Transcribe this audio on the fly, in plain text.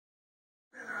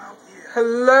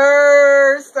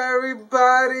Hello,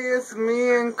 everybody. It's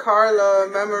me and Carla,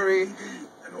 Memory.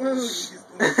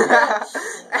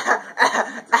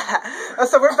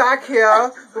 So we're back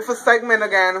here with a segment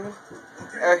again.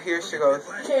 Here she goes.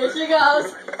 Here she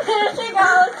goes. Here she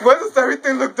goes. Why does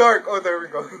everything look dark? Oh, there we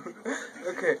go.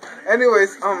 Okay.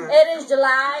 Anyways, It is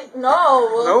July.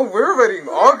 No. No, we're already in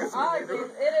August.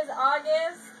 It is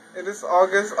August. It is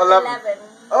August 11th. 11.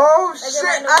 Oh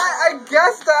shit! I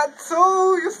guessed that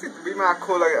too. You see, be mad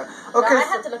cool like that. Okay. No, I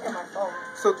have to look at my phone.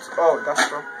 So that's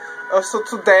true. So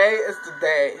today is the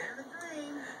day.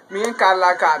 Me and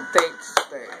Carla got dates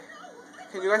today.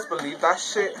 Can you guys believe that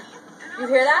shit? You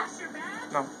hear that?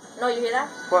 No. No, you hear that?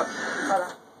 What? Hold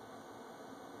on.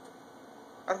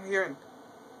 I don't hear it.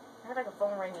 I had like a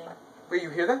phone ringing. Wait, you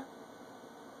hear that?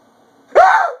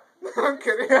 I'm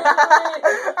kidding. Oh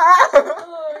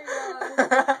my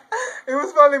god. It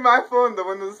was probably my phone, the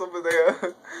one that's over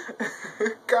there.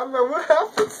 Carla, what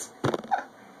happened?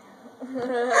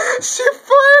 She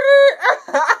farted!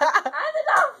 I did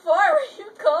not fart. Where you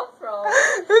come from?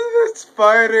 This bitch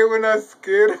farted when I was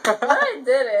scared. No, I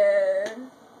didn't.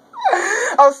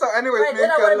 Oh, so anyways, Right, me then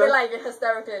and I would have Carla. been like, you're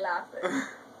hysterically laughing.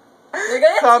 Nigga,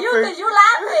 it's you because you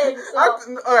laughing. So.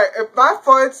 Alright, if my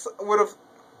farts would have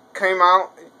came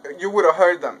out, you would have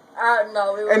heard them.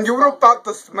 No, we and you would have felt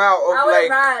the smell of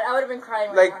I would have been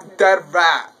crying. Like dead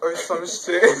rat or some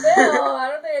shit. Ew, I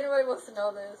don't think anybody wants to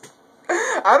know this.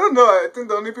 I don't know. I think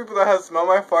the only people that have smelled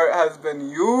my fart has been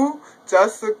you,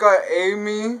 Jessica,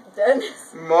 Amy,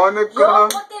 Dennis. Monica. Yo,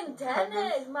 fucking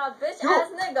Dennis, my bitch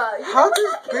ass nigga. You how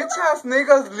these bitch ass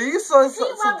niggas leave us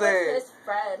today? With his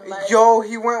friend. Like, yo,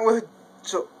 he went with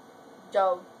Joe.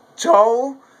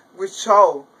 With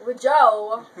Cho. With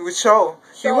Joe. With Cho.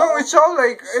 He went with Cho.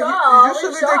 Like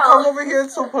usually they come over here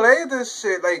to play this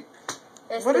shit. Like.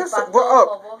 What up?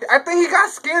 I think he got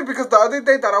scared because the other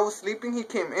day that I was sleeping, he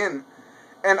came in.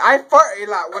 And I fart a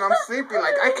lot when I'm sleeping.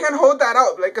 Like, I can't hold that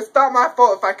up. Like, it's not my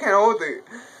fault if I can't hold it.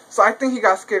 So I think he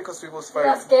got scared because we was farting. He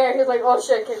got scared. He was like, oh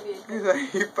shit, Kctv. He's like,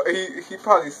 he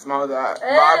probably smelled that.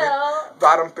 Ew.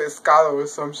 Bottom pescado or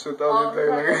some shit the other day.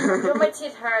 Like, yo, my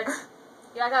teeth hurt.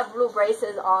 Yo, I got blue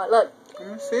braces on. Look.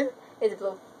 Let me see. It's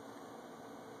blue.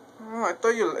 Oh, I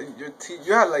thought you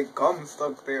had like gum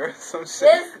stuck there or some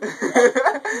shit. I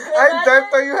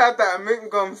thought you had that mint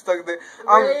gum stuck there.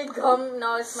 Really gum?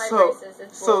 No, it's my braces.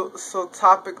 It's blue. So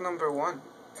topic number 1.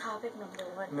 Topic number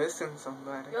 1. Missing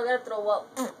somebody. You're gonna throw up.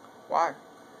 Why?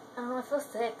 I don't know. I feel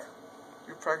sick.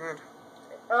 You pregnant?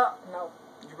 No.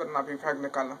 You better not be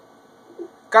pregnant, Carla.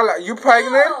 Carla, you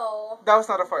pregnant? No. That was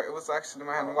not a fart. It was actually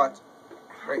my hand. Watch.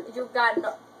 Right. You got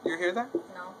no. You hear that?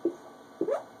 No.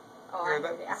 Oh, hear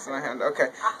that? It's my hand. Okay.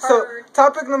 I So, heard.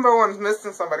 topic number 1 is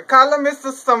missing somebody. Carla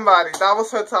misses somebody. That was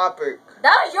her topic.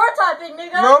 That was your topic,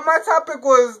 nigga. No, my topic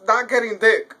was not getting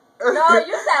dick. No,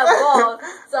 you said balls.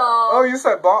 So. Oh, you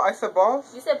said ball? I said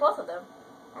balls? You said both of them.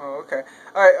 Oh, okay.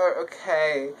 Alright,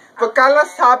 okay. But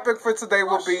Carla's topic for today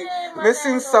will be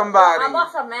missing somebody. I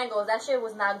bought some mangoes. That shit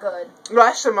was not good. No,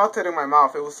 that shit melted in my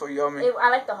mouth. It was so yummy. I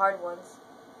like the hard ones.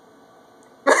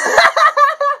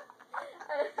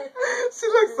 She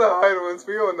likes the hard ones.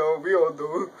 We all know. We all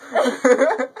do.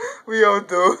 We all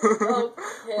do.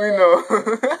 Okay. We know.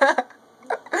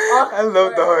 I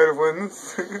love the hard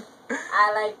ones.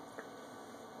 I like.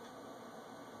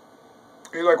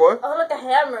 You like what? Oh, look, a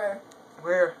hammer.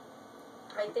 Where?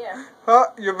 Right there.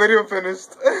 Huh? Your video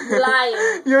finished.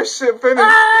 Lying. Your shit finished.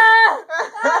 Ah!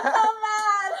 I'm so mad.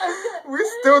 We're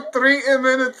still 3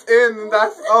 minutes in, and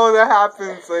that's all that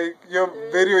happens. Like, your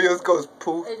video just goes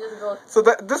poof. It just goes. So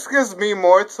this gives me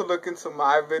more to look into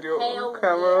my video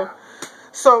camera. Yeah.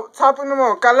 So, topic number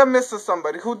 1. Carla misses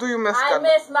somebody. Who do you miss, I Carla?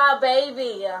 miss my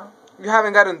baby. You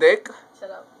haven't gotten dick?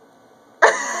 Shut up.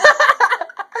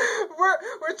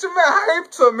 We're too hype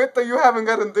to admit that you haven't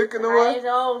gotten dick in a while.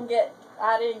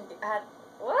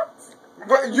 What?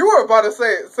 But you were about to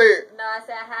say it. Say it. No, I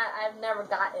said I've never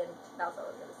gotten. That's what I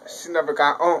was going to say. She never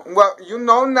got. Oh, well, you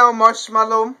know now,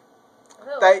 Marshmallow, Who?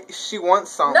 that she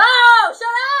wants some. No,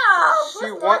 shut up. She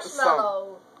Who's wants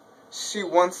Marshmallow? She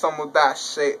wants some of that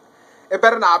shit. It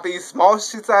better not be small,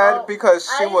 she said, because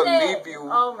she will leave you.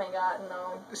 Oh my god,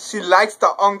 no. She likes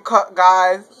the uncut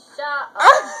guys. Shut up.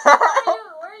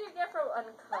 Where do you get from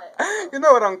uncut? You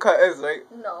know what uncut is, right?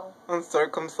 No.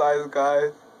 Uncircumcised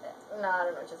guys. No, I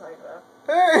don't know what you're talking about.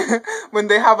 When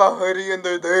they have a hoodie in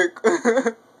their dick.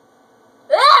 Ew!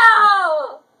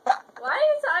 Why are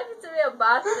you talking to me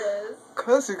about this?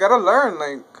 Cause you gotta learn,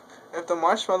 like, if the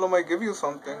marshmallow might give you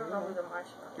something. I don't know who's a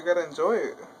marshmallow. You gotta enjoy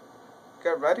it.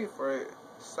 Get ready for it.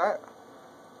 Set.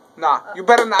 Nah, you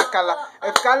better not, Carla.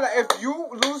 If you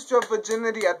lose your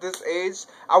virginity at this age,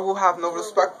 I will have no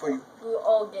respect for you. We'll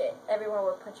all get. Everyone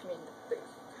will punch me in the face.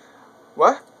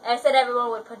 What? I said everyone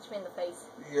would punch me in the face.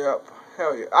 Yep.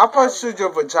 Hell yeah. I'll punch you in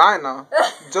your vagina.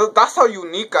 That's how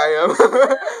unique I am.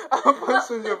 I'll punch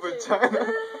you in your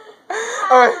vagina.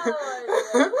 Alright.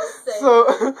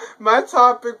 So, my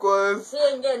topic was... He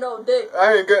ain't getting no dick.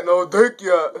 I ain't getting no dick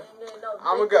yet.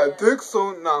 I'm gonna get dick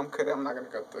soon. No, I'm kidding. I'm not gonna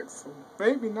get dick soon.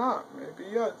 Maybe not. Maybe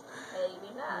yes.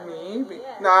 Maybe not. Maybe.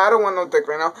 Yes. Nah, I don't want no dick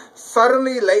right now.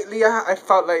 Suddenly, lately, I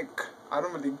felt like I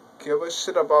don't really give a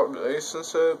shit about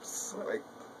relationships. Like,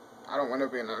 I don't want to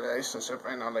be in a relationship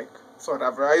right now. Like, so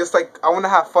whatever. I want to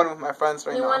have fun with my friends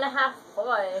right now. You want to have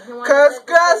fun. Cause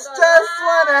girls just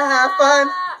want to have fun.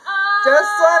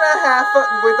 Just want to have fun.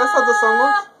 Wait, that's how the song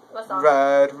goes? What song?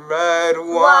 Red, red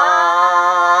wine.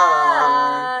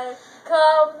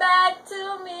 Come back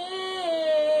to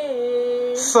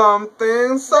me.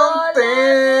 Something. Yeah.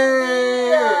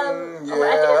 I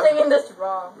think I'm singing this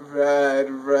wrong. Red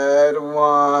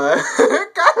wine.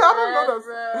 God, I don't know that.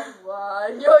 Red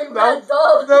wine. Yo, you mad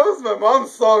dog. That was my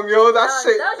mom's song, yo. That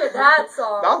shit. That was your dad's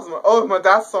song. That was my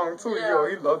dad's song too, yeah. Yo.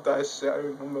 He loved that shit. I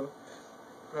remember.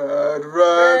 Red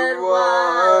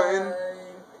wine.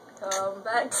 Come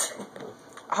back.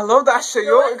 I love that shit,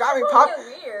 yo. It got me pop.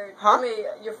 Weird. Huh? I mean,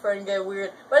 your friend get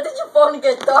weird. Why did your phone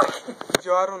get dark?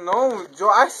 Yo, I don't know. Yo,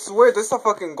 I swear there's a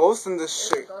fucking ghost in this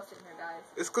shit. Ghost in here, guys.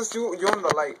 It's cause you're on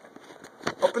the light.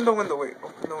 Open the window, wait.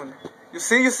 Open the window. You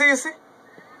see? Did you hear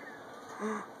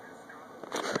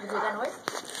that noise?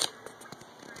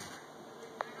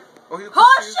 Oh, you can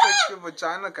see like your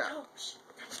vagina guy. Oh, shit.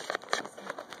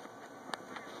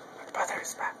 Brother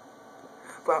is back.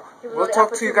 Well, We'll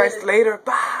talk to you guys later.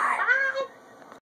 Bye.